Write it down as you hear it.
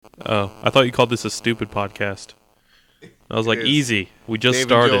Oh, I thought you called this a stupid podcast. I was like, It's easy. We just Dave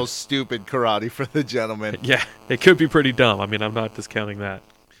started. And Joel's stupid karate for the gentleman. Yeah, it could be pretty dumb. I mean, I'm not discounting that.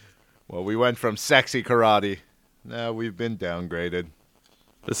 Well, we went from sexy karate. Now we've been downgraded.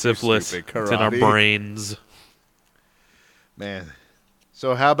 The syphilis, stupid it's in our karate. brains. Man.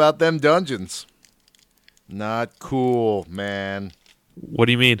 So how about them dungeons? Not cool, man. What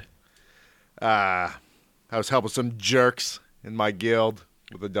do you mean? I was helping some jerks in my guild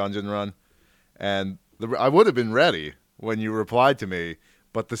with a dungeon run. And I would have been ready when you replied to me,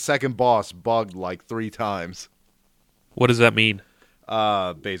 but the second boss bugged like 3 times. What does that mean?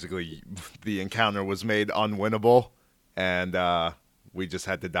 Basically, the encounter was made unwinnable, and we just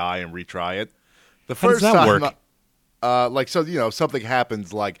had to die and retry it. The How does first that time, work? something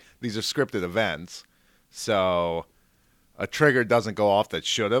happens, like, these are scripted events, so a trigger doesn't go off that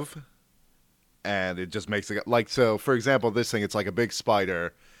should have, and it just makes it, like, so, for example, this thing, it's like a big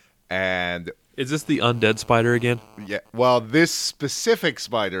spider, and... Is this the undead spider again? Yeah, well, this specific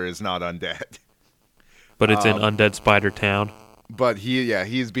spider is not undead. But it's in Undead Spider Town. But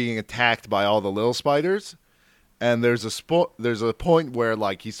he's being attacked by all the little spiders, and there's a point where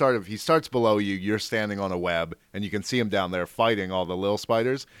like he starts below you, you're standing on a web, and you can see him down there fighting all the little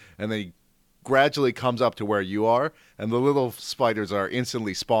spiders, and then he gradually comes up to where you are, and the little spiders are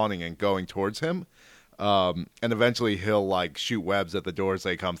instantly spawning and going towards him, and eventually he'll like shoot webs at the doors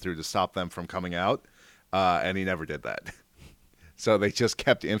they come through to stop them from coming out, and he never did that. So they just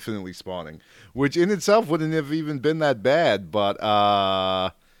kept infinitely spawning, which in itself wouldn't have even been that bad. But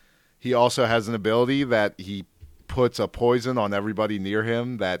he also has an ability that he puts a poison on everybody near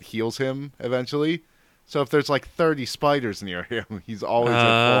him that heals him eventually. So if there's like 30 spiders near him, he's always at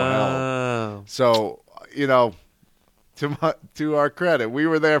full health. So, to our credit, we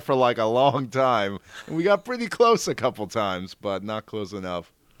were there for like a long time. And we got pretty close a couple times, but not close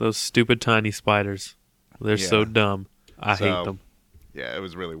enough. Those stupid tiny spiders. They're so dumb. I hate them. Yeah, it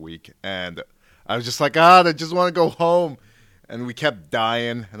was really weak. And I was just like, I just want to go home. And we kept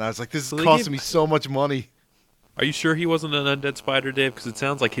dying. And I was like, this is costing me so much money. Are you sure he wasn't an undead spider, Dave? Because it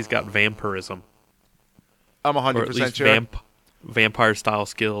sounds like he's got vampirism. I'm 100% or at least sure. Vampire-style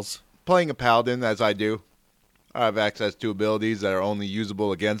skills. Playing a paladin, as I do, I have access to abilities that are only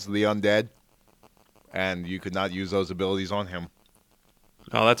usable against the undead. And you could not use those abilities on him.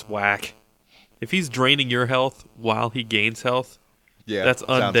 Oh, that's whack. If he's draining your health while he gains health... Yeah, that's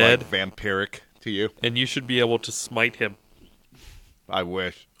sounds undead. Like vampiric to you. And you should be able to smite him. I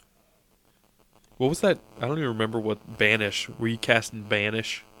wish. What was that? I don't even remember what Banish. Were you casting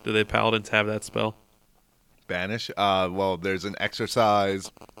Banish? Do the paladins have that spell? Banish? Well, there's an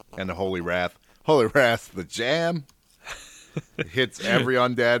exercise and a Holy Wrath. Holy Wrath, the jam. It hits every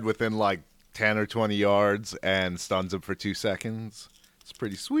undead within like 10 or 20 yards and stuns them for 2 seconds. It's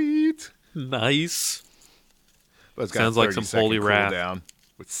pretty sweet. Nice. But it's got sounds like some Holy Wrath cooldown,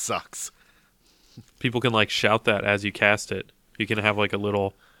 which sucks. People can like shout that as you cast it. You can have like a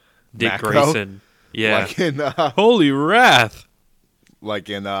little Dick Macro? Grayson. Yeah. Like in, Holy Wrath. Like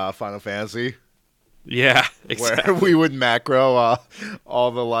in Final Fantasy. Yeah, exactly. Where we would macro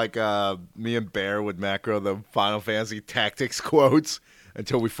all the like me and Bear would macro the Final Fantasy Tactics quotes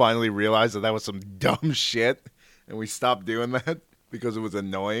until we finally realized that was some dumb shit, and we stopped doing that because it was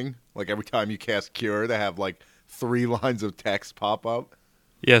annoying. Like every time you cast Cure to have like 3 lines of text pop up.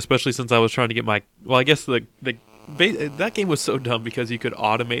 Yeah, especially since I was trying to get my... Well, I guess that game was so dumb because you could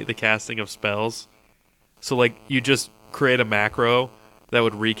automate the casting of spells. So, like, you just create a macro that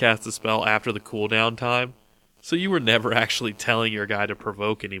would recast the spell after the cooldown time. So you were never actually telling your guy to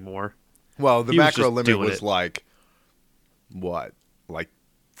provoke anymore. Well, the macro limit was like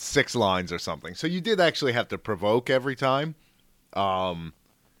 6 lines or something. So you did actually have to provoke every time. Well,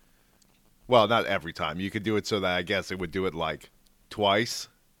 not every time. You could do it so that I guess it would do it like twice,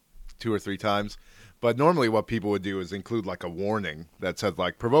 2 or 3 times. But normally what people would do is include like a warning that says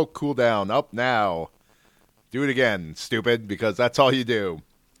like, provoke cooldown up now. Do it again, stupid, because that's all you do.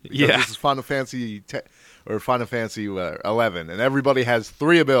 Because this is Final Fantasy Final Fantasy 11, and everybody has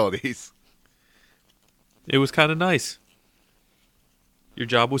 3 abilities. It was kind of nice. Your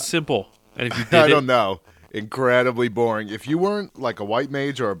job was simple. And if you did I don't know. Incredibly boring. If you weren't like a white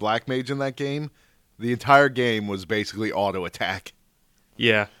mage or a black mage in that game, the entire game was basically auto attack.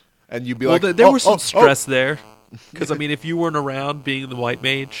 Yeah. And you'd be like, there was some stress there. Because, I mean, if you weren't around being the white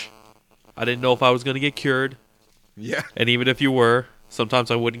mage, I didn't know if I was going to get cured. Yeah. And even if you were,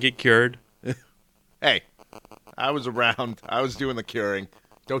 sometimes I wouldn't get cured. Hey, I was around. I was doing the curing.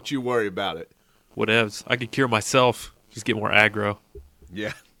 Don't you worry about it. Whatevs. I could cure myself. Just get more aggro.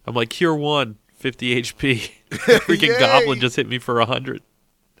 Yeah. I'm like, cure 1, 50 HP. Freaking goblin just hit me for 100.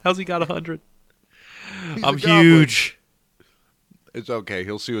 How's he got 100? He's I'm a goblin. huge. It's okay.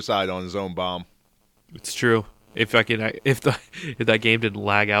 He'll suicide on his own bomb. It's true. If that game didn't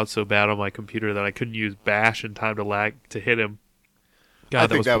lag out so bad on my computer that I couldn't use Bash in time to hit him. God, I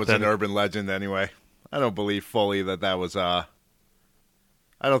think that was an pathetic. urban legend anyway. I don't believe fully that was I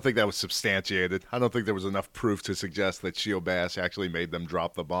don't think that was substantiated. I don't think there was enough proof to suggest that Shield Bash actually made them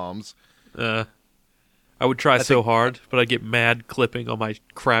drop the bombs. I would try so hard, but I'd get mad clipping on my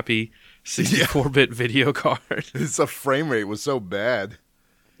crappy 64-bit video card. The frame rate was so bad.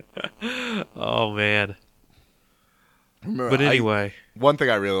 Oh, man. Remember, But anyway. One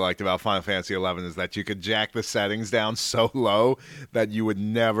thing I really liked about Final Fantasy XI is that you could jack the settings down so low that you would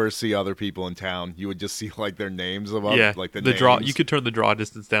never see other people in town. You would just see like their names above, Yeah, like the draw. names. You could turn the draw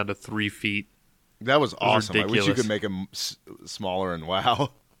distance down to 3 feet. That was awesome. I wish you ridiculous. could make them smaller in WoW.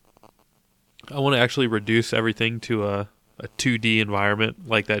 I want to actually reduce everything to a 2D environment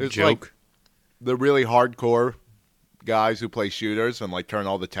like that It's joke. like the really hardcore guys who play shooters and like turn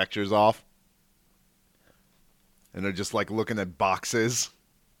all the textures off. And they're just like looking at boxes.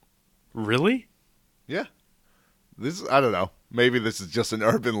 Really? Yeah. I don't know. Maybe this is just an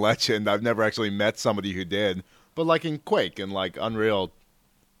urban legend. I've never actually met somebody who did. But like in Quake and like Unreal,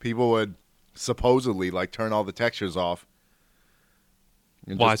 people would supposedly like turn all the textures off.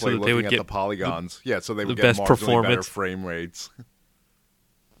 And Why? just play So that they would looking get at the polygons. Yeah, so they would the get best marginally better performance. frame rates.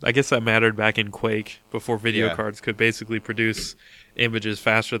 I guess that mattered back in Quake before video Yeah. cards could basically produce images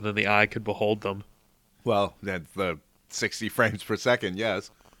faster than the eye could behold them. Well, that's the 60 frames per second, yes.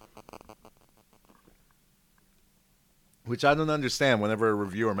 Which I don't understand whenever a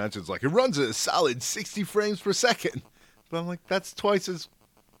reviewer mentions, like, it runs at a solid 60 frames per second. But I'm like, that's twice as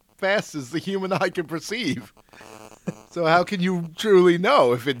fast as the human eye can perceive. So how can you truly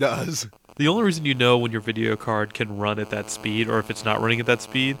know if it does? The only reason you know when your video card can run at that speed or if it's not running at that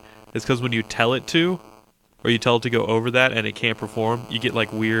speed is because when you tell it to, or you tell it to go over that and it can't perform, you get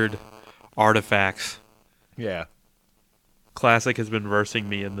like weird artifacts. Yeah. Classic has been versing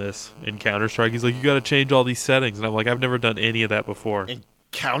me in this in Counter-Strike. He's like, you got to change all these settings. And I'm like, I've never done any of that before. In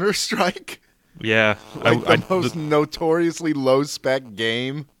Counter-Strike? Yeah. Like the most notoriously low-spec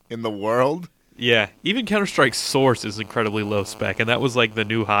game in the world? Yeah. Even Counter-Strike Source is incredibly low spec, and that was like the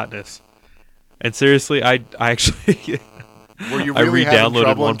new hotness. And seriously, I actually... Were you I really having re-downloaded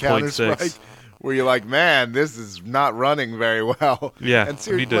trouble in 1.6. Counter-Strike? Where you're like, man, this is not running very well. Yeah. And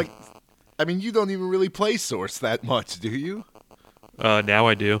seriously, like, I mean, you don't even really play Source that much, do you? Now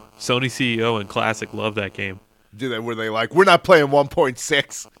I do. Sony CEO and Classic love that game. Were they like, we're not playing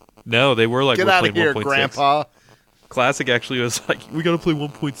 1.6? No, they were like, Get we're out of playing here, 1.6. Grandpa. Classic actually was like, we got to play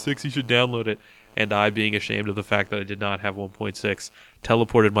 1.6, you should download it. And I, being ashamed of the fact that I did not have 1.6,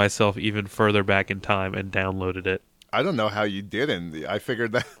 teleported myself even further back in time and downloaded it. I don't know how you didn't. I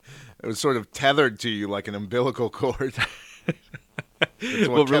figured that it was sort of tethered to you like an umbilical cord. That's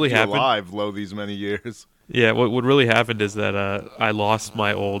what really kept you happened? alive low these many years. Yeah, what really happened is that I lost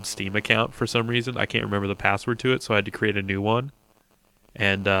my old Steam account for some reason. I can't remember the password to it, so I had to create a new one.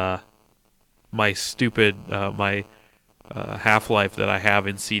 And my stupid Half-Life that I have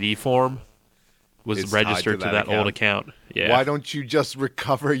in CD form was It's tied registered to to that that old account. account. Yeah, Why don't you just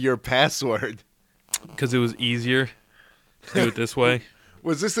recover your password? because it was easier to do it this way.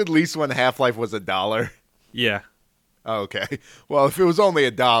 Was this at least when Half-Life was $1? Yeah. Oh, okay. Well, if it was only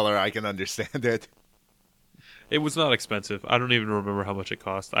 $1, I can understand it. It was not expensive. I don't even remember how much it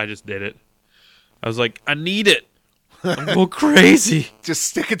cost. I just did it. I was like, I need it. I'm going crazy. Just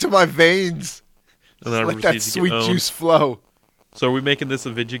stick it to my veins. And then I Let that proceeded to get sweet owned. juice flow. So are we making this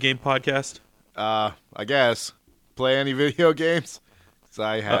a video game podcast? I guess. Play any video games? 'Cause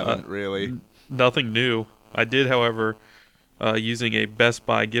I haven't really. Nothing new. I did, however, using a Best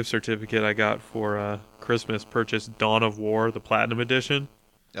Buy gift certificate I got for Christmas, purchase Dawn of War, the Platinum Edition.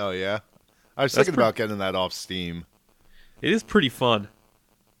 Oh, yeah? I was That's thinking about getting that off Steam. It is pretty fun.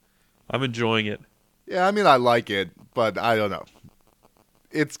 I'm enjoying it. Yeah, I mean, I like it, but I don't know.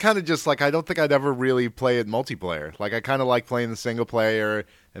 It's kind of just like, I don't think I'd ever really play it multiplayer. Like, I kind of like playing the single player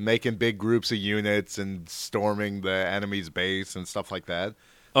and making big groups of units and storming the enemy's base and stuff like that.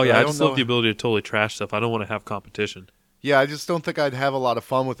 Oh, But yeah, I don't just know- love the ability to totally trash stuff. I don't want to have competition. Yeah, I just don't think I'd have a lot of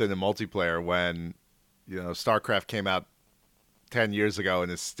fun with it in multiplayer when, StarCraft came out 10 years ago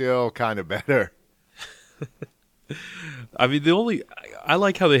and is still kind of better. I mean, I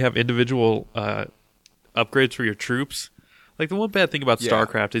like how they have individual upgrades for your troops. Like, the one bad thing about Yeah.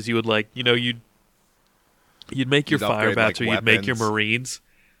 StarCraft is you would, like, you'd make your You'd fire upgrade, bats like, or you'd make your weapons. Marines,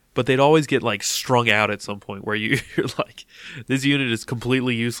 but they'd always get, like, strung out at some point where you're like, this unit is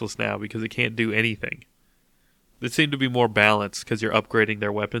completely useless now because it can't do anything. It seemed to be more balanced because you're upgrading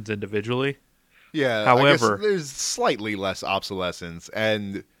their weapons individually. Yeah, However, I guess there's slightly less obsolescence,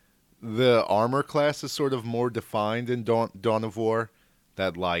 and the armor class is sort of more defined in Dawn of War.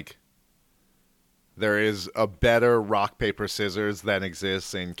 That, like, there is a better rock, paper, scissors than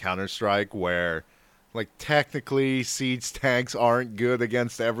exists in Counter-Strike, where, like, technically siege tanks aren't good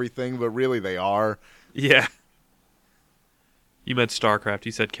against everything, but really they are. yeah. You meant StarCraft.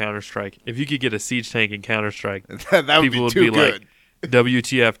 You said Counter-Strike. If you could get a siege tank in Counter-Strike, that would people be would too be good. like,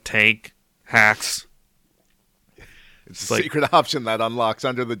 WTF tank hacks. It's It's a like- secret option that unlocks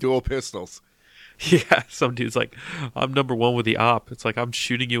under the dual pistols. Yeah, some dude's like, I'm number one with the op. It's like, I'm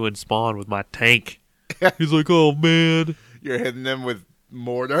shooting you in spawn with my tank. He's like, oh, man. You're hitting them with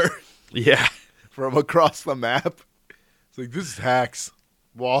mortar Yeah. from across the map. It's like, this is hacks.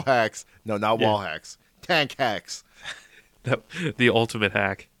 Wall hacks. No, not Yeah. wall hacks. Tank hacks. The ultimate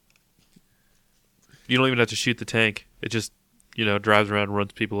hack. You don't even have to shoot the tank. It just, drives around and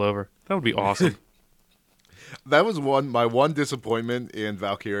runs people over. That would be awesome. That was my one disappointment in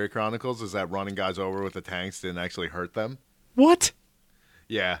Valkyria Chronicles is that running guys over with the tanks didn't actually hurt them. What?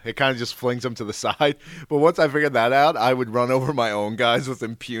 Yeah, it kind of just flings them to the side. But once I figured that out, I would run over my own guys with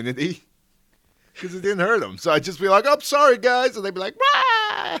impunity because it didn't hurt them. So I'd just be like, "I'm sorry, guys," and they'd be like,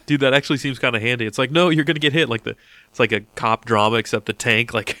 "Rah!" Dude, that actually seems kind of handy. It's like, no, you're going to get hit. It's like a cop drama, except the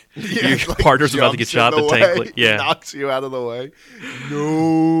tank, Yeah, your like, partner's about to get jumps in shot. The tank, way, yeah, knocks you out of the way.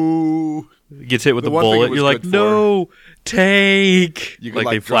 No. gets hit with The a one thing it bullet. was You're like, good for- no, tank. You could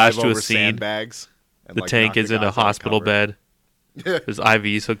they flash drive to a over scene. sandbags. And, The tank knock is the in a guys out of hospital cover. bed. Yeah. There's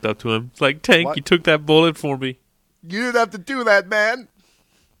IVs hooked up to him. It's like, tank, What? you took that bullet for me. You didn't have to do that, man.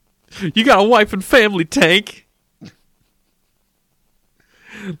 You got a wife and family, tank.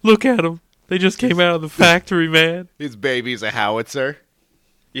 Look at them. They just came out of the factory, man. His baby's a howitzer.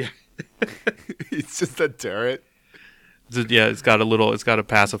 Yeah. It's just a turret. Yeah, it's got a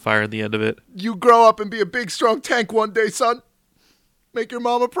pacifier in the end of it. You grow up and be a big, strong tank one day, son. Make your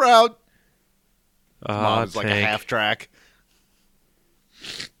mama proud. Mom's like a Tank. half track.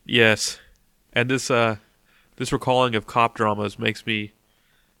 Yes. And this recalling of cop dramas makes me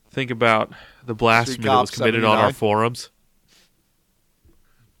think about the blasphemy that was Cop committed on our 79? forums.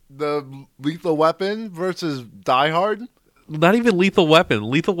 The Lethal Weapon versus Die Hard? Not even Lethal Weapon.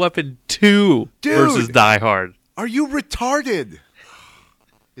 Lethal Weapon 2 Dude! versus Die Hard. Are you retarded?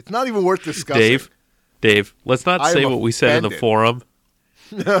 It's not even worth discussing. Dave, let's not I say am what we said in the offended. forum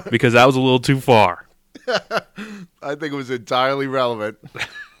because that was a little too far. I think it was entirely relevant.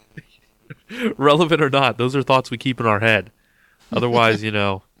 Relevant or not, those are thoughts we keep in our head. Otherwise,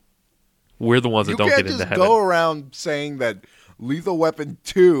 we're the ones that You don't can't get into just heaven. go around saying that Lethal Weapon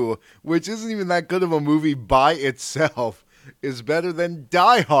 2, which isn't even that good of a movie by itself, is better than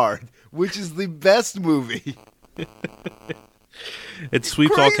Die Hard, which is the best movie. It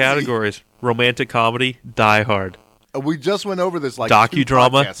sweeps all Crazy. categories. Romantic comedy, Die Hard. We just went over this like 2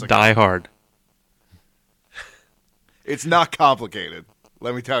 Docudrama, podcasts ago. Die Hard. It's not complicated.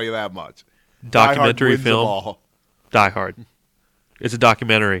 Let me tell you that much. Documentary Die Hard wins them film, all. Die Hard. It's a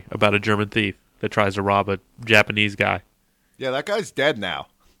documentary about a German thief that tries to rob a Japanese guy. Yeah, that guy's dead now.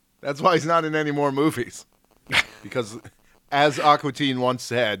 That's why he's not in any more movies. Because, as Aqua Teen once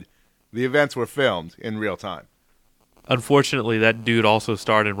said, the events were filmed in real time. Unfortunately, that dude also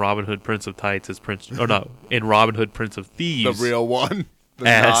starred in Robin Hood Prince of Tights as Prince... Oh, no. In Robin Hood Prince of Thieves. The real one. The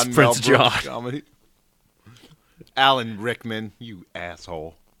As non-Mel Prince Brooks John. comedy. Alan Rickman, you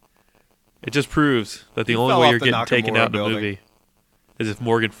asshole. It just proves that the You only fell way off you're the getting taken Nakamura out in a building. movie is if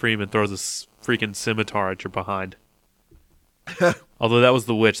Morgan Freeman throws a freaking scimitar at your behind. Although that was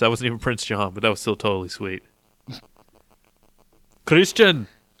The Witch. That wasn't even Prince John, but that was still totally sweet. Christian!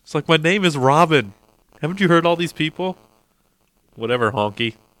 It's like, my name is Robin. Haven't you heard all these people? Whatever,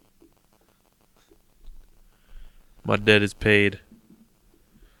 honky. My debt is paid.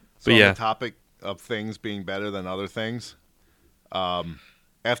 So But on yeah. the topic of things being better than other things,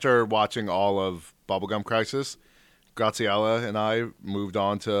 after watching all of Bubblegum Crisis, Graciela and I moved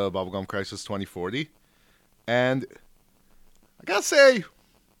on to Bubblegum Crisis 2040. And I gotta say,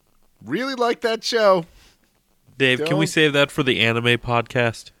 really like that show. Dave, can we Don't- save that for the anime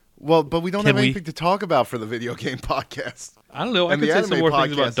podcast? Well, but we don't Can have we- anything to talk about for the video game podcast. I don't know. I And could the say some anime more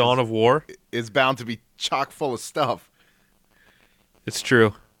things podcast about Dawn is- of War. It's bound to be chock full of stuff. It's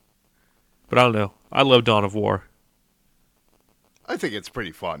true. But I don't know. I love Dawn of War. I think it's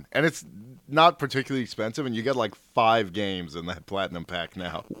pretty fun. And it's not particularly expensive, and you get like 5 games in that Platinum Pack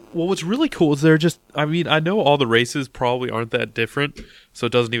now. Well, what's really cool is I know all the races probably aren't that different, so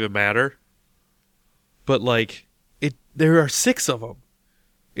it doesn't even matter. But, there are 6 of them.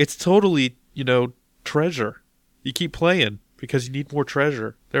 It's totally, treasure. You keep playing because you need more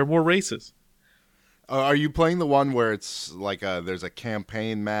treasure. There are more races. Are you playing the one where it's like there's a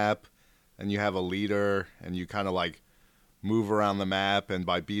campaign map and you have a leader and you kind of like move around the map and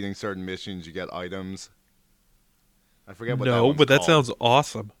by beating certain missions you get items? I forget what that one's No, but that called. sounds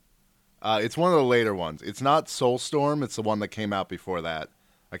awesome. It's one of the later ones. It's not Soulstorm. It's the one that came out before that.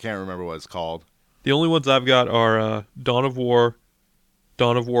 I can't remember what it's called. The only ones I've got are Dawn of War,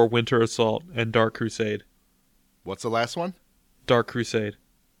 Winter Assault, and Dark Crusade. What's the last one? Dark Crusade.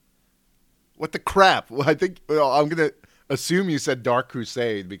 What the crap? Well, I'm going to assume you said Dark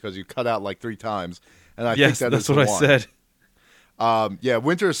Crusade because you cut out like 3 times. And I Yes, think that's is what the I one. said. Yeah,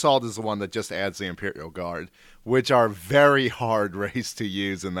 Winter Assault is the one that just adds the Imperial Guard, which are very hard race to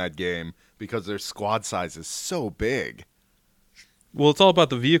use in that game because their squad size is so big. Well, it's all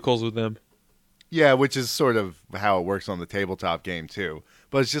about the vehicles with them. Yeah, which is sort of how it works on the tabletop game, too.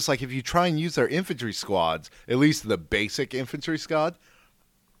 But it's just like if you try and use their infantry squads, at least the basic infantry squad,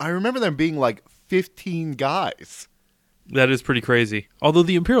 I remember them being like 15 guys. That is pretty crazy. Although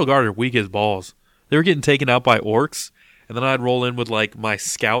the Imperial Guard are weak as balls. They were getting taken out by orcs, and then I'd roll in with like my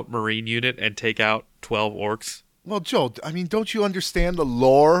scout marine unit and take out 12 orcs. Well, Joe, I mean, don't you understand the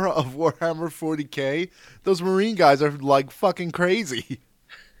lore of Warhammer 40K? Those marine guys are like fucking crazy.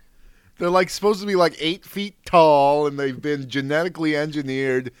 They're like supposed to be like 8 feet tall, and they've been genetically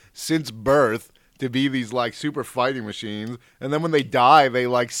engineered since birth to be these like super fighting machines. And then when they die, they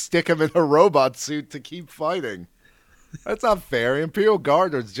like stick them in a robot suit to keep fighting. That's not fair. Imperial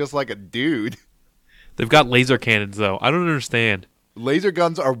Guard is just like a dude. They've got laser cannons, though. I don't understand. Laser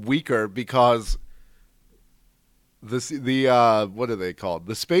guns are weaker because what are they called?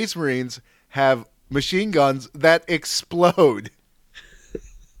 The Space Marines have machine guns that explode.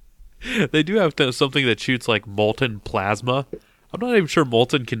 They do have something that shoots like molten plasma. I'm not even sure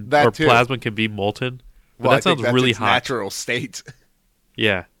That too. plasma can be molten. But Well, that I think sounds that's really its hot. natural state.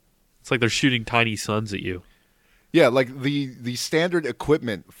 Yeah. It's like they're shooting tiny suns at you. Yeah, like the standard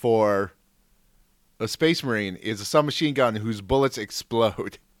equipment for a Space Marine is a submachine gun whose bullets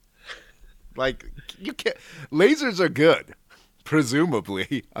explode. Like, you can't. Lasers are good,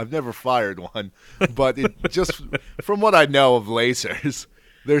 presumably. I've never fired one, but just from what I know of lasers,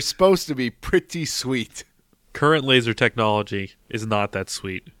 they're supposed to be pretty sweet. Current laser technology is not that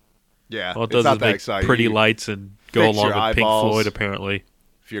sweet. Yeah, All it it's does not is that make exciting. pretty You lights and go fix along your with Pink eyeballs. Floyd, apparently.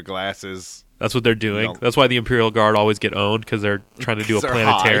 For your glasses. That's what they're doing. No. That's why the Imperial Guard always get owned, because they're trying to do a 'Cause they're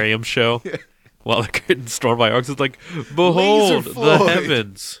high. planetarium show. While they're getting stormed by orcs. It's like, behold, Laser the Floyd.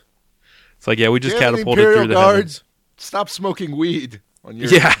 heavens. It's like, yeah, we just Yeah, the catapulted Imperial through the Guard. heavens. Stop smoking weed on your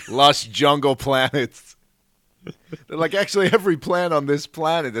Yeah. lush jungle planets. They're like, actually, every plant on this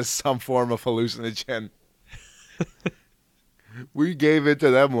planet is some form of hallucinogen. We gave it to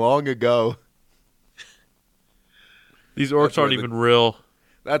them long ago. These orcs That's where aren't the- even real.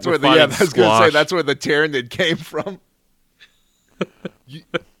 That's We're where I fighting was going to say, squash. that's where the Tyrannid came from.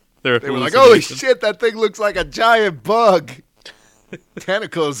 They're They were like, holy hallucinations. shit, that thing looks like a giant bug.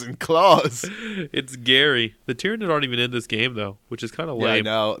 Tentacles and claws. It's Gary. The Tyrannid aren't even in this game, though, which is kind of Yeah, I lame.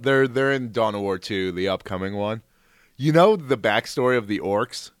 know. They're in Dawn of War 2, the upcoming one. You know the backstory of the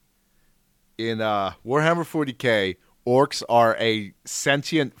orcs? In Warhammer 40K, orcs are a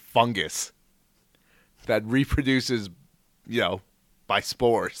sentient fungus that reproduces, by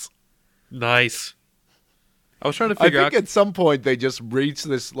spores. Nice. I was trying to I figure think out. at some point they just reached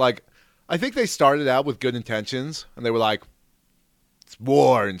this, I think they started out with good intentions, and they were like, it's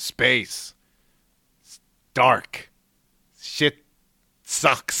war in space. It's dark. Shit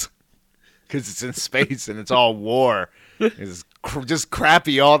sucks. Because it's in space and it's all war. It's just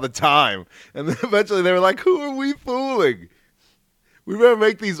crappy all the time. And then eventually they were like, who are we fooling? We better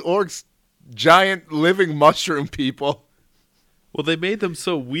make these orcs giant living mushroom people. Well, they made them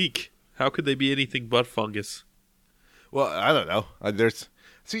so weak. How could they be anything but fungus? Well, I don't know.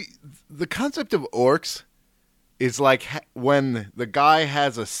 See, the concept of orcs is like when the guy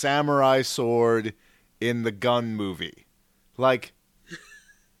has a samurai sword in the gun movie. Like,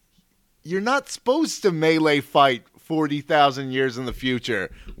 you're not supposed to melee fight 40,000 years in the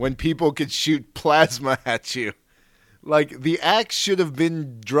future when people could shoot plasma at you. Like, the axe should have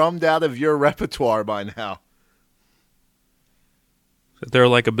been drummed out of your repertoire by now. There are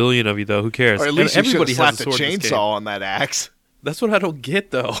like a billion of you, though. Who cares? Or at least you should have has slapped a sword in this game. chainsaw on that axe. That's what I don't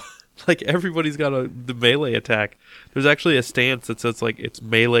get, though. Like, everybody's got the melee attack. There's actually a stance that says, like, it's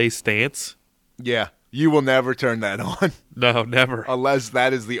melee stance. Yeah, you will never turn that on. No, never. Unless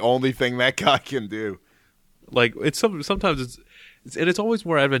that is the only thing that guy can do. Like, sometimes it's always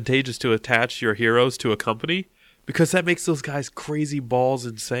more advantageous to attach your heroes to a company because that makes those guys crazy balls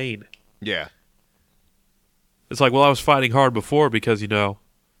insane. Yeah. It's like, well, I was fighting hard before because, I'm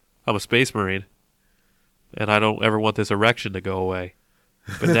a space marine. And I don't ever want this erection to go away.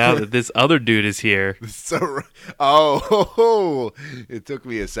 But now that this other dude is here. It took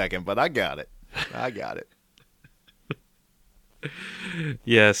me a second, but I got it.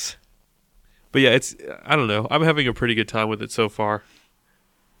 Yes. But yeah, I don't know. I'm having a pretty good time with it so far.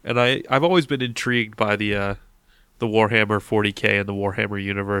 And I've always been intrigued by the Warhammer 40K and the Warhammer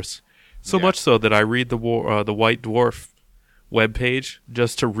universe. So much so that I read the White Dwarf webpage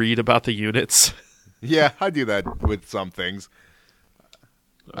just to read about the units. Yeah, I do that with some things.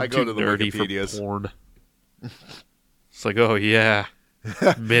 I go to the Wikipedias. For porn. It's like, oh yeah,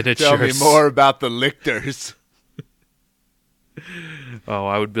 miniatures. Tell me more about the lictors. Oh,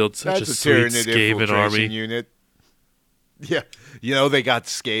 I would build such That's a sweet Tyranid Skaven army. Unit. Yeah, they got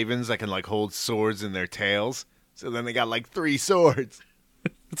Skavens that can hold swords in their tails. So then they got 3 swords.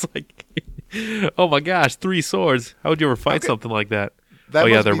 It's like, oh my gosh, 3 swords. How would you ever fight something like that? That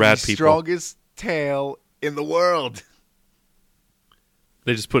they're be rad the people. Strongest tail in the world.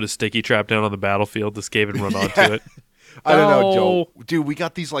 They just put a sticky trap down on the battlefield. The Skaven run onto it. I don't know, Joel. Dude, we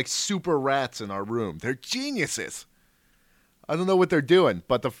got these super rats in our room. They're geniuses. I don't know what they're doing,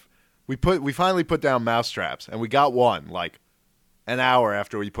 but we finally put down mouse traps, and we got one an hour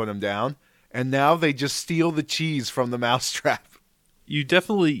after we put them down, and now they just steal the cheese from the mouse trap. You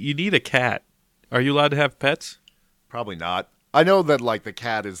need a cat. Are you allowed to have pets? Probably not. I know that the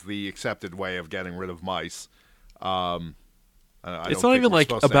cat is the accepted way of getting rid of mice. It's not even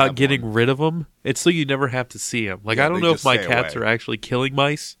about getting rid of them. It's so you never have to see them. I don't know if my cats are actually killing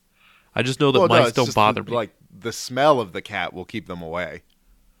mice. I just know that mice don't bother me. The smell of the cat will keep them away.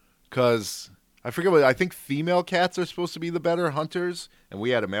 Because I think female cats are supposed to be the better hunters, and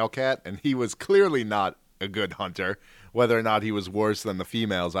we had a male cat, and he was clearly not a good hunter. Whether or not he was worse than the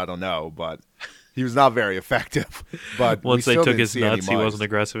females, I don't know, but he was not very effective. But once they took his nuts, he wasn't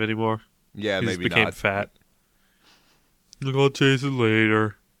aggressive anymore. Yeah, he maybe just became not. Fat. I'll chase it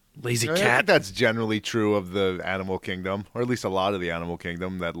later. Lazy cat. I think that's generally true of the animal kingdom, or at least a lot of the animal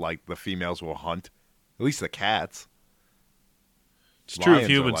kingdom, that the females will hunt. At least the cats. It's true of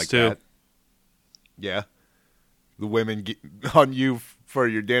humans too. That. Yeah. The women hunt you for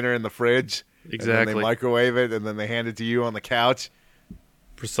your dinner in the fridge. Exactly. And then they microwave it, and then they hand it to you on the couch.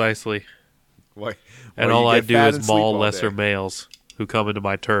 Precisely. And all I do is maul lesser males who come into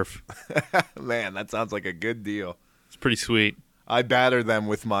my turf. Man, that sounds like a good deal. It's pretty sweet. I batter them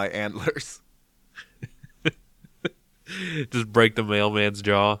with my antlers. Just break the mailman's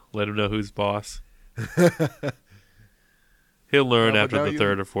jaw. Let him know who's boss. He'll learn after the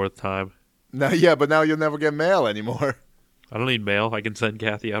third or fourth time. But now you'll never get mail anymore. I don't need mail. I can send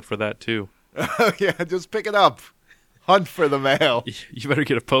Kathy out for that too. Yeah, just pick it up. Hunt for the mail. You better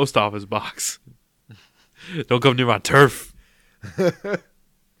get a post office box. Don't come near my turf.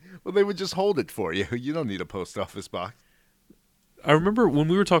 Well, they would just hold it for you. You don't need a post office box. I remember when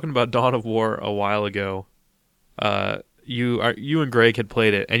we were talking about Dawn of War a while ago, you and Greg had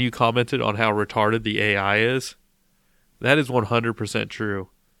played it, and you commented on how retarded the AI is. That is 100% true.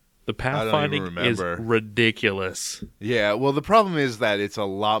 The pathfinding is ridiculous. Yeah, well, the problem is that it's a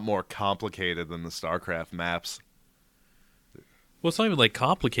lot more complicated than the StarCraft maps. Well, it's not even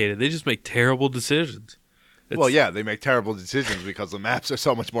complicated. They just make terrible decisions. Well, yeah, they make terrible decisions because the maps are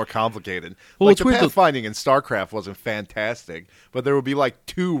so much more complicated. Well, the pathfinding in StarCraft wasn't fantastic, but there would be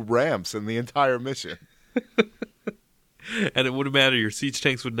 2 ramps in the entire mission. And it wouldn't matter. Your siege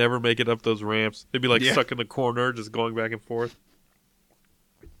tanks would never make it up those ramps. They'd be stuck in the corner, just going back and forth.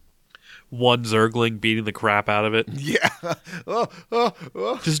 One Zergling beating the crap out of it. Yeah.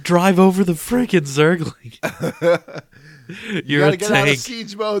 Just drive over the freaking Zergling. You gotta get out of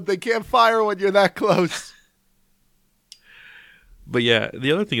siege mode. They can't fire when you're that close. But yeah,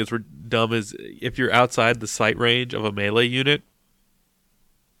 the other thing that's dumb is if you're outside the sight range of a melee unit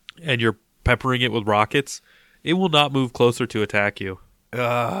and you're peppering it with rockets, it will not move closer to attack you.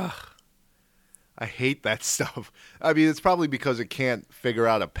 Ugh. I hate that stuff. I mean, it's probably because it can't figure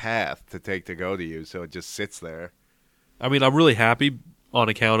out a path to take to go to you, so it just sits there. I mean, I'm really happy on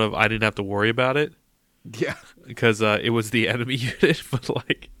account of I didn't have to worry about it. Yeah. Because it was the enemy unit, but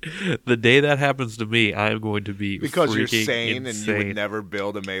the day that happens to me, I am going to be because you're sane and you would never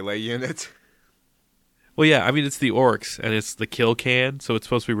build a melee unit. Well, yeah, I mean, it's the orcs, and it's the kill can, so it's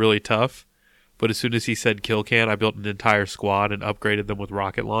supposed to be really tough. But as soon as he said kill can, I built an entire squad and upgraded them with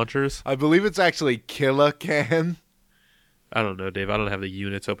rocket launchers. I believe it's actually killa can. I don't know, Dave. I don't have the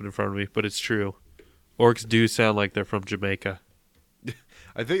units open in front of me, but it's true. Orcs do sound like they're from Jamaica.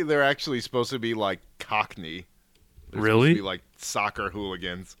 I think they're actually supposed to be Cockney. They're really? supposed to be soccer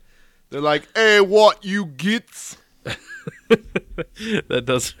hooligans. They're like, "Hey, Wot U Gits." That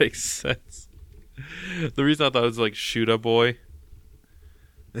does make sense. The reason I thought it was like shoot a boy.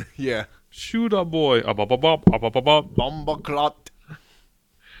 Yeah. Shoot a boy. Bombaclot.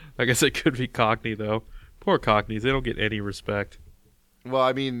 I guess it could be Cockney though. Poor Cockneys, they don't get any respect. Well,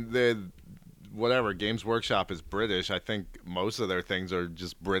 I mean, whatever. Games Workshop is British. I think most of their things are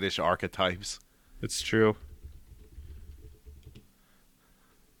just British archetypes. It's true.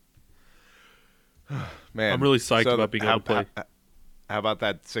 Man, I'm really psyched about being able to play. How about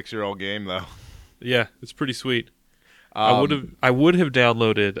that 6-year-old game, though? Yeah, it's pretty sweet. I would have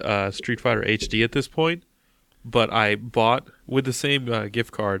downloaded Street Fighter HD at this point, but I bought with the same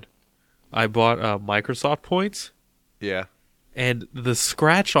gift card. I bought Microsoft points. Yeah. And the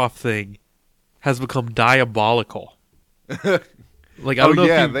scratch off thing has become diabolical. Like I don't know.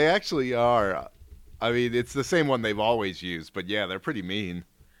 Yeah, they actually are. I mean, it's the same one they've always used, but yeah, they're pretty mean.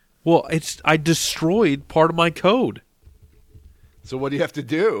 Well, I destroyed part of my code. So what do you have to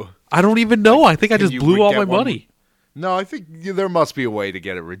do? I don't even know. I think I just blew all my money. No, I think there must be a way to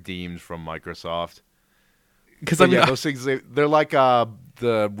get it redeemed from Microsoft. Because I mean, those things they're like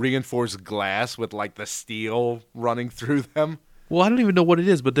the reinforced glass with like the steel running through them. Well, I don't even know what it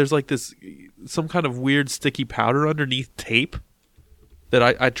is, but there's like some kind of weird sticky powder underneath tape that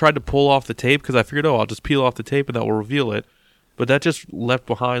I tried to pull off the tape because I figured, I'll just peel off the tape and that will reveal it. But that just left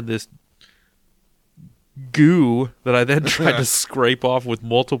behind this goo that I then tried to scrape off with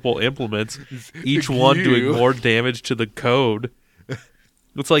multiple implements, each one doing more damage to the code.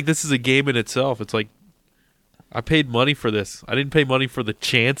 It's like this is a game in itself. It's like I paid money for this. I didn't pay money for the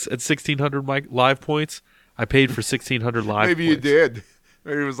chance at 1,600 live points. I paid for 1,600 live Maybe points. you did.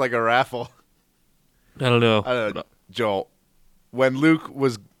 Maybe it was like a raffle. I don't know. Joel, when Luke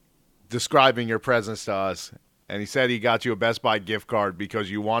was describing your presents to us, and he said he got you a Best Buy gift card because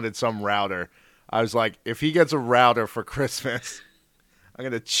you wanted some router, I was like, if he gets a router for Christmas, I'm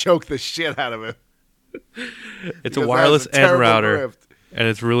going to choke the shit out of him. It's a wireless N router, and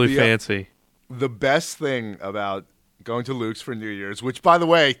it's really fancy. The best thing about going to Luke's for New Year's, which, by the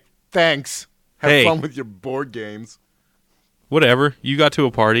way, thanks. Have fun with your board games. Whatever. You got to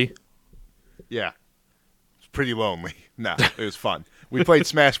a party. Yeah. It's pretty lonely. No, it was fun. We played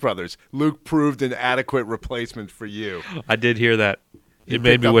Smash Brothers. Luke proved an adequate replacement for you. I did hear that. It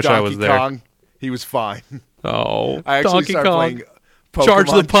made me wish I was there. Kong. He was fine. Oh, I actually started playing Pokemon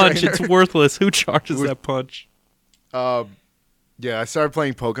Charge the punch. Trainer. It's worthless. Who charges that punch? Yeah, I started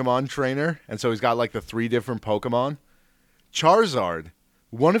playing Pokemon Trainer, and so he's got like the 3 different Pokemon. Charizard,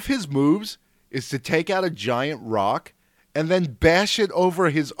 one of his moves is to take out a giant rock and then bash it over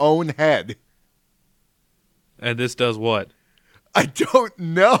his own head. And this does what? I don't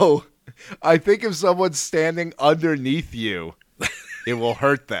know. I think if someone's standing underneath you, it will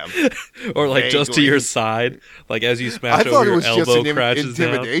hurt them. Or like just to your side, like as you smash over your elbow, crashes down. I thought it was just an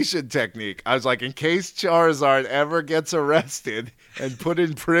intimidation technique. I was like, in case Charizard ever gets arrested and put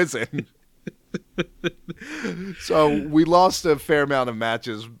in prison. So we lost a fair amount of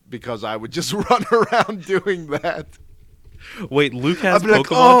matches because I would just run around doing that. Wait, Luke has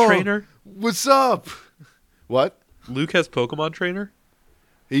Pokemon Trainer? What's up? What? Luke has Pokemon Trainer?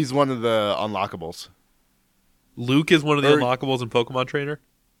 He's one of the unlockables. Luke is one of the unlockables in Pokemon Trainer?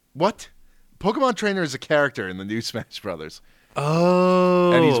 What? Pokemon Trainer is a character in the new Smash Brothers.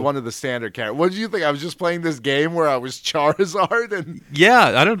 Oh. And he's one of the standard characters. What did you think? I was just playing this game where I was Charizard? And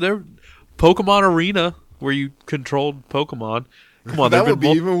yeah, Pokemon Arena, where you controlled Pokemon. Come on, that would be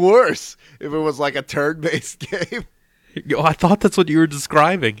even worse if it was like a turn-based game. I thought that's what you were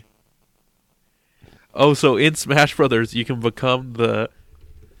describing. Oh, so in Smash Brothers, you can become the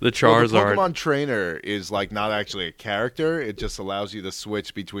Charizard. Well, the Pokemon Trainer is like not actually a character. It just allows you to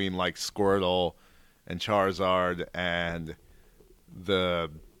switch between like Squirtle and Charizard and the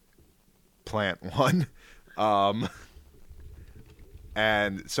plant one.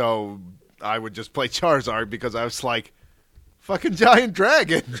 And so I would just play Charizard because I was like, fucking giant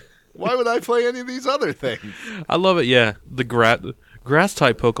dragon. Why would I play any of these other things? I love it, yeah. The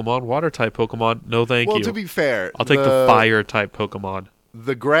grass-type Pokemon, water-type Pokemon, no thank you. Well, to be fair, I'll take the fire-type Pokemon.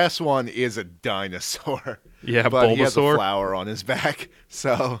 The grass one is a dinosaur. Yeah, but Bulbasaur. He has a flower on his back,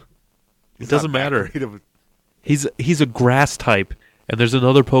 so it doesn't matter. He's a grass type, and there's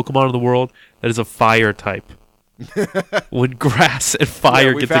another Pokemon in the world that is a fire type. When grass and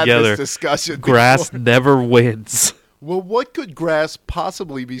fire get together, grass never wins. Well, what could grass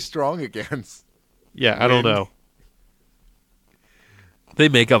possibly be strong against? Yeah, I don't know. They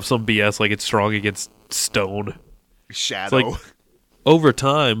make up some BS like it's strong against stone. Shadow. Like, over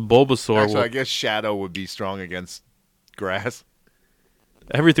time, Bulbasaur Actually, I guess Shadow would be strong against grass.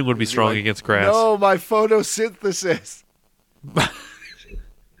 Everything would be strong against grass. No, my photosynthesis.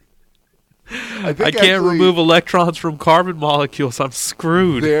 I can't remove electrons from carbon molecules. I'm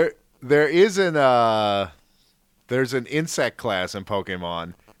screwed. There's an insect class in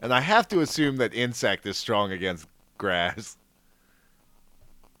Pokemon, and I have to assume that insect is strong against grass.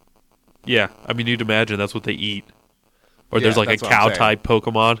 Yeah, I mean, you'd imagine that's what they eat. Or Yeah, there's like a that's what I'm cow-type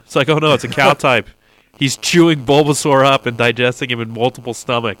Pokemon. It's like, oh no, it's a cow-type. He's chewing Bulbasaur up and digesting him in multiple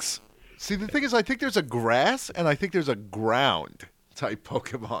stomachs. See, the thing is, I think there's a grass, and I think there's a ground-type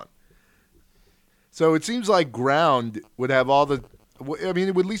Pokemon. So it seems like ground would have all the... I mean,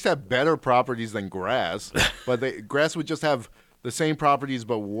 it would at least have better properties than grass, but grass would just have the same properties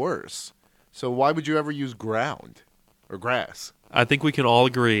but worse. So why would you ever use ground or grass? I think we can all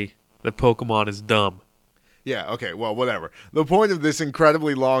agree that Pokemon is dumb. Yeah, okay, well, whatever. The point of this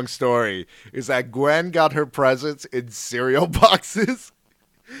incredibly long story is that Gwen got her presents in cereal boxes,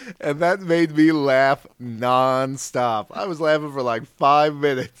 and that made me laugh nonstop. I was laughing for like 5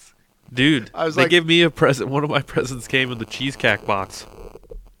 minutes. Dude, they gave me a present. One of my presents came in the cheesecake box.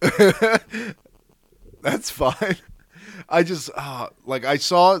 That's fine. I just, I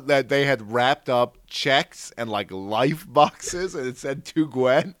saw that they had wrapped up checks and like life boxes, and it said to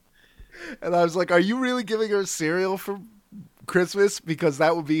Gwen. And I was like, are you really giving her cereal for Christmas? Because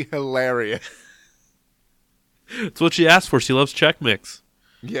that would be hilarious. It's what she asked for. She loves Chex Mix.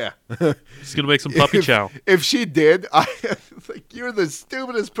 Yeah. She's going to make some puppy chow. If she did, you're the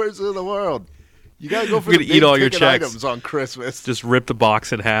stupidest person in the world. You got to go for the big eat all your ticket checks items on Christmas. Just rip the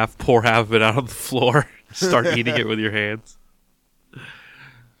box in half, pour half of it out on the floor, start eating it with your hands.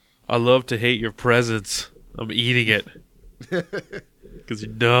 I love to hate your presents. I'm eating it. Because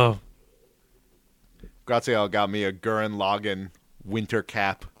you're dumb. Graziel got me a Gurren Lagann winter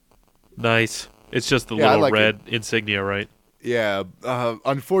cap. Nice. It's just the little like red insignia, right? Yeah.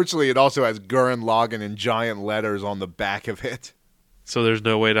 Unfortunately, it also has Gurren Lagann in giant letters on the back of it. So there's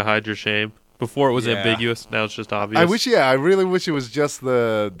no way to hide your shame. Before it was ambiguous. Now it's just obvious. I really wish it was just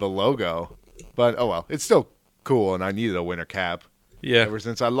the logo. But, oh well. It's still cool, and I needed a winter cap. Yeah. Ever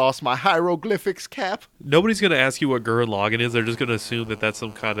since I lost my hieroglyphics cap. Nobody's going to ask you what Gurren Lagann is. They're just going to assume that that's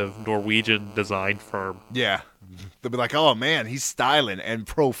some kind of Norwegian design firm. Yeah. They'll be like, oh, man, he's styling and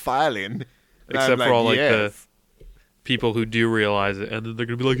profiling. Except for all the people who do realize it. And then they're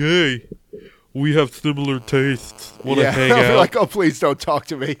going to be like, hey, we have similar tastes. Want to hang out? Like, oh, please don't talk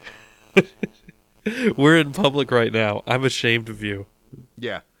to me. We're in public right now. I'm ashamed of you.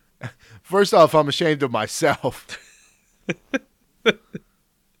 Yeah. First off, I'm ashamed of myself.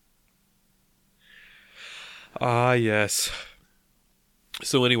 Ah, yes.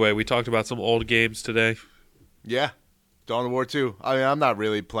 So anyway, we talked about some old games today. Yeah. Dawn of War 2. I mean, I'm not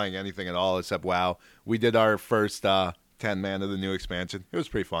really playing anything at all except WoW. We did our first 10-man of the new expansion. It was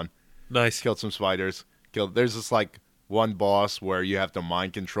pretty fun. Nice. Killed some spiders. There's this, like, one boss where you have to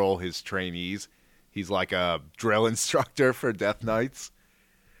mind control his trainees. He's like a drill instructor for Death Knights.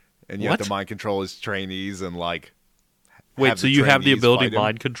 And you have to mind control his trainees and, like... Wait, so you have the ability to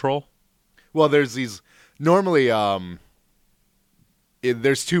mind control? Well, there's these... Normally,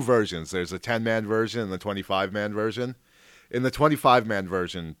 there's two versions. There's a 10-man version and the 25-man version. In the 25-man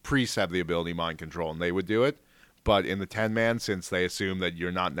version, priests have the ability mind control, and they would do it. But in the 10-man, since they assume that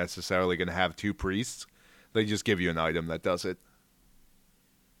you're not necessarily going to have two priests, they just give you an item that does it.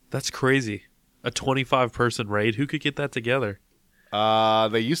 That's crazy. A 25-person raid? Who could get that together?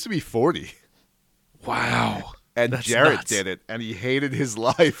 They used to be 40. Wow. And That's Jarrett nuts. did it, and he hated his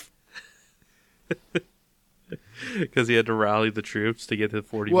life. Because he had to rally the troops to get the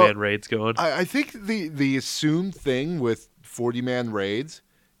 40-man raids going. I think the assumed thing with 40-man raids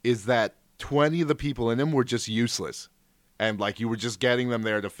is that 20 of the people in them were just useless. And, like, you were just getting them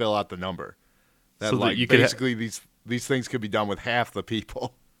there to fill out the number. That, so like, that basically these things could be done with half the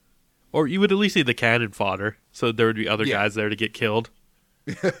people. Or you would at least need the cannon fodder, so there would be other guys there to get killed.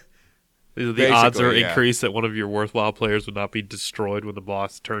 The odds are increased that one of your worthwhile players would not be destroyed when the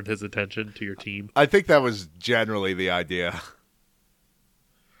boss turned his attention to your team. I think that was generally the idea.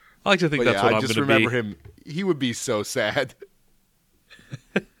 I like to think that's what I'm going to be. I just remember him. He would be so sad.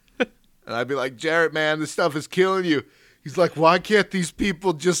 And I'd be like, Jarrett, man, this stuff is killing you. He's like, why can't these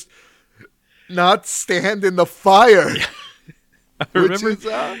people just not stand in the fire?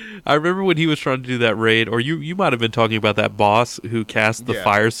 I remember when he was trying to do that raid, or you might have been talking about that boss who cast the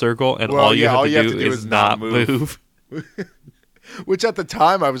fire circle, and all you have to do is not move. Which at the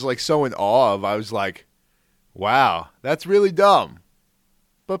time I was like so in awe of. I was like, wow, that's really dumb.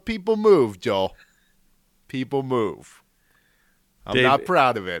 But people move, Joel. People move. I'm not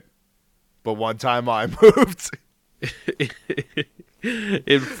proud of it. But one time I moved.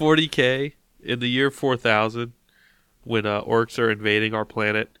 In 40K, in the year 4000, when orcs are invading our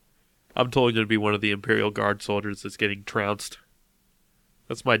planet, I'm totally going to be one of the Imperial Guard soldiers that's getting trounced.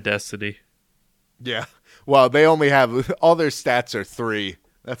 That's my destiny. Yeah. Well, they only have all their stats are 3.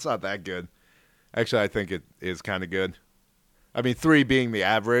 That's not that good. Actually, I think it is kind of good. I mean, 3 being the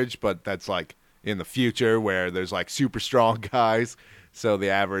average, but that's like in the future where there's like super strong guys, so the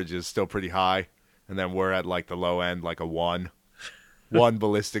average is still pretty high. And then we're at like the low end, like a 1. 1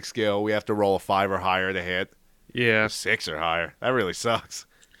 ballistic skill. We have to roll a 5 or higher to hit. Yeah. 6 or higher. That really sucks.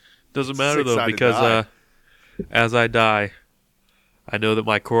 Doesn't matter though, Six-sided because as I die, I know that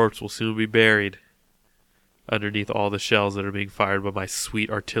my corpse will soon be buried underneath all the shells that are being fired by my sweet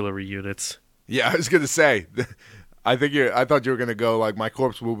artillery units. Yeah, I was gonna say. I thought you were gonna go like my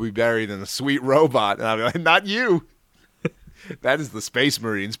corpse will be buried in a sweet robot, and I'll be like, not you. That is the Space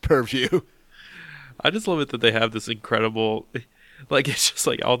Marines' purview. I just love it that they have this incredible, like it's just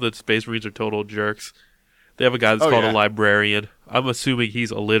like all the Space Marines are total jerks. They have a guy that's called a librarian. I'm assuming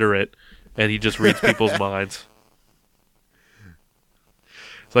he's illiterate, and he just reads people's minds.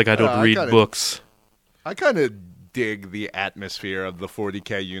 It's like I don't read books. I kind of dig the atmosphere of the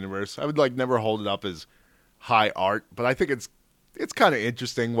 40K universe. I would like never hold it up as high art, but I think it's kind of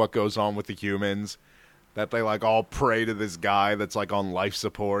interesting what goes on with the humans. That they like all pray to this guy that's like on life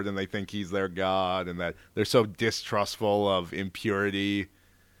support, and they think he's their god, and that they're so distrustful of impurity.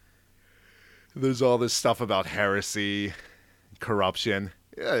 There's all this stuff about heresy, corruption.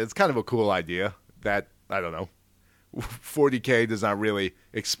 Yeah, it's kind of a cool idea that, I don't know, 40K does not really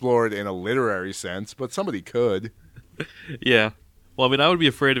explore it in a literary sense, but somebody could. Yeah. Well, I mean, I would be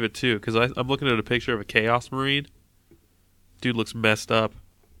afraid of it too, because I'm looking at a picture of a Chaos Marine. Dude looks messed up.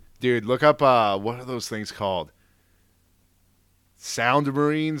 Dude, look up, what are those things called? Sound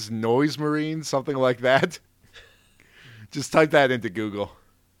Marines? Noise Marines? Something like that? Just type that into Google.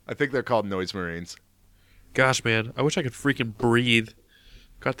 I think they're called Noise Marines. Gosh, man, I wish I could freaking breathe.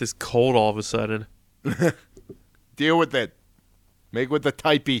 Got this cold all of a sudden. Deal with it. Make with the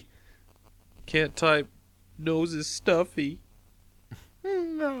typey. Can't type. Nose is stuffy.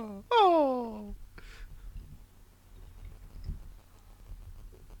 No. Oh.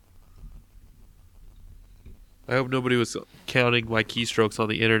 I hope nobody was counting my keystrokes on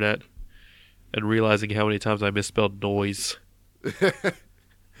the internet and realizing how many times I misspelled noise.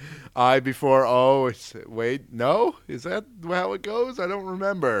 I before O. Wait, no? Is that how it goes? I don't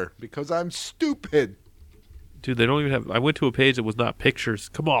remember. Because I'm stupid. Dude, they don't even have... I went to a page that was not pictures.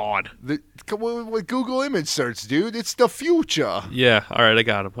 Come on. Come on with Google image search, dude. It's the future. Yeah, all right, I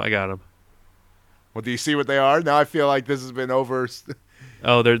got them. Well, do you see what they are? Now I feel like this has been over...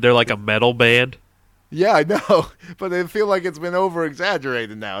 Oh, they're like a metal band? Yeah, I know. But I feel like it's been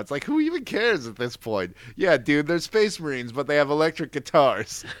over-exaggerated now. It's like, who even cares at this point? Yeah, dude, they're Space Marines, but they have electric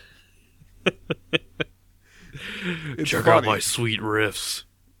guitars. Check out my sweet riffs.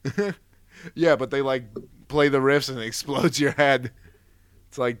 Yeah, but they like play the riffs and it explodes your head.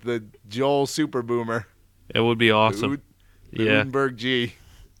 It's like the Joel Super Boomer. It would be awesome. The Udenberg G.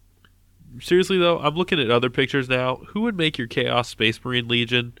 Seriously though, I'm looking at other pictures now. Who would make your Chaos Space Marine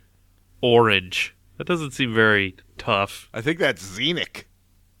Legion orange? That doesn't seem very tough. I think that's Xenic.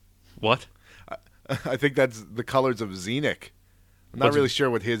 What? I think that's the colors of Xenic. I'm not really sure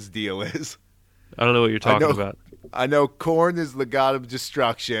what his deal is. I don't know what you're talking about. I know Korn is the god of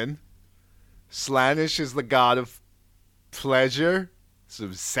destruction. Slanish is the god of pleasure.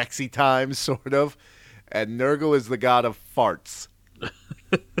 Some sexy times, sort of. And Nurgle is the god of farts.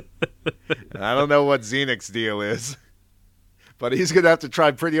 I don't know what Xenic's deal is. But he's going to have to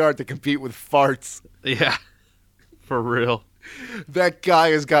try pretty hard to compete with farts. Yeah. For real. That guy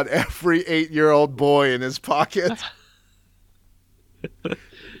has got every 8-year-old boy in his pocket.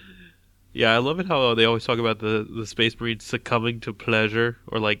 Yeah, I love it how they always talk about the Space Marines succumbing to pleasure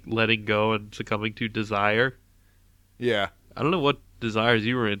or like letting go and succumbing to desire. Yeah. I don't know what desires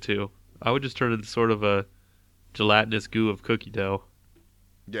you were into. I would just turn into sort of a gelatinous goo of cookie dough.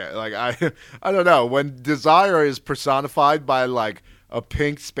 Yeah, like I don't know. When desire is personified by like a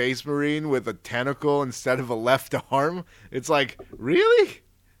pink Space Marine with a tentacle instead of a left arm, it's like, really?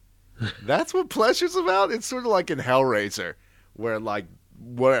 That's what pleasure's about? It's sort of like in Hellraiser, where like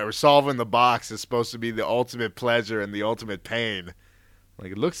whatever, solving the box is supposed to be the ultimate pleasure and the ultimate pain.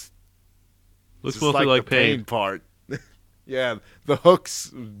 Like it looks mostly like the pain part. Yeah, the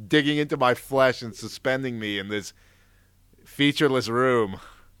hooks digging into my flesh and suspending me in this featureless room.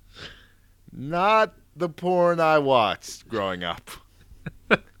 Not the porn I watched growing up.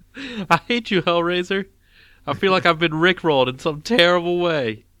 I hate you, Hellraiser. I feel like I've been rickrolled in some terrible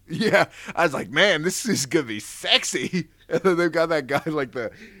way. Yeah, I was like, man, this is going to be sexy. And then they've got that guy like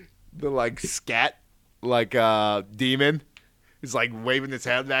the like scat like demon. He's like waving his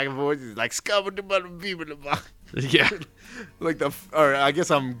hand back and forth. He's like Yeah. like or I guess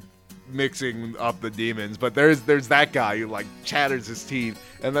I'm mixing up the demons, but there's that guy who like chatters his teeth,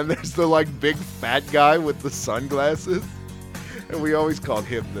 and then there's the like big fat guy with the sunglasses, and we always called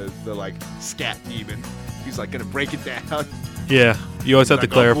him the like scat demon. He's like gonna break it down. Yeah, you always have to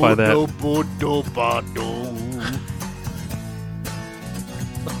clarify that.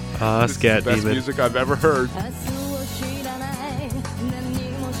 This Scat is the best demon. music I've ever heard.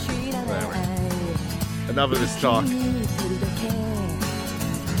 Enough of this talk. I'm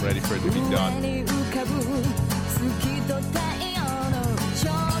ready for it to be done.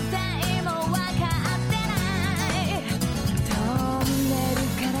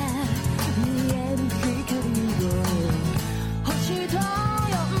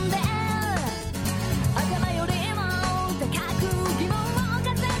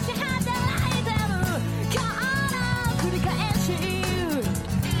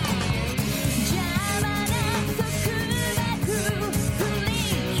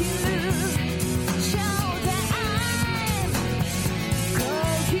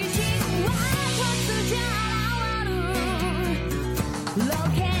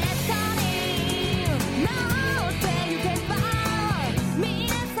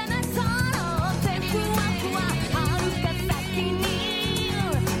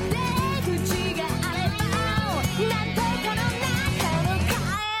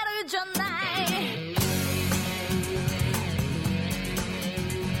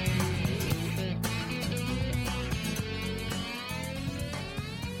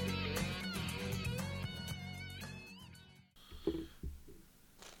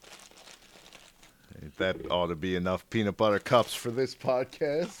 That ought to be enough peanut butter cups for this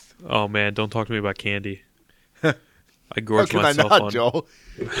podcast. Oh man, don't talk to me about candy. I gorged How can myself I not, on. Joel?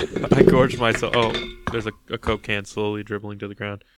 I gorged myself. Oh, there's a Coke can slowly dribbling to the ground.